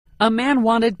A man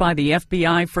wanted by the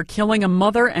FBI for killing a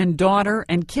mother and daughter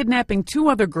and kidnapping 2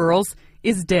 other girls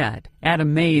is dead.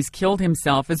 Adam Mays killed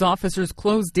himself as officers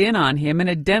closed in on him in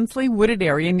a densely wooded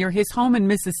area near his home in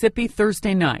Mississippi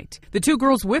Thursday night. The 2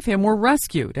 girls with him were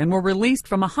rescued and were released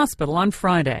from a hospital on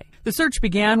Friday. The search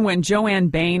began when Joanne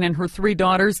Bain and her 3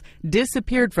 daughters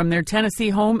disappeared from their Tennessee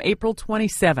home April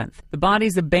 27th. The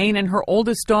bodies of Bain and her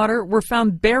oldest daughter were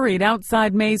found buried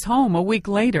outside Mays' home a week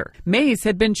later. Mays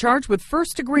had been charged with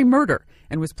first-degree murder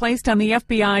and was placed on the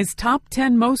FBI's top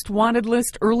 10 most wanted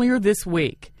list earlier this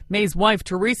week. Mays' wife,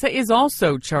 Teresa, is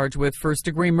also charged with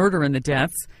first-degree murder in the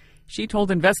deaths. She told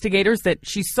investigators that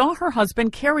she saw her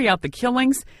husband carry out the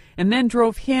killings and then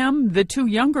drove him, the 2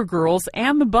 younger girls,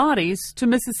 and the bodies to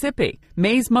Mississippi.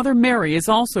 Mays' mother, Mary, is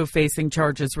also facing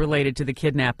charges related to the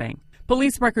kidnapping.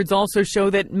 Police records also show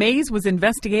that Mays was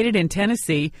investigated in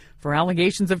Tennessee for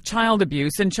allegations of child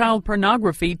abuse and child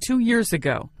pornography 2 years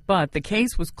ago. But the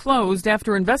case was closed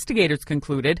after investigators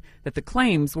concluded that the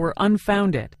claims were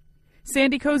unfounded.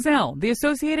 Sandy Kozel, The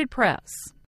Associated Press.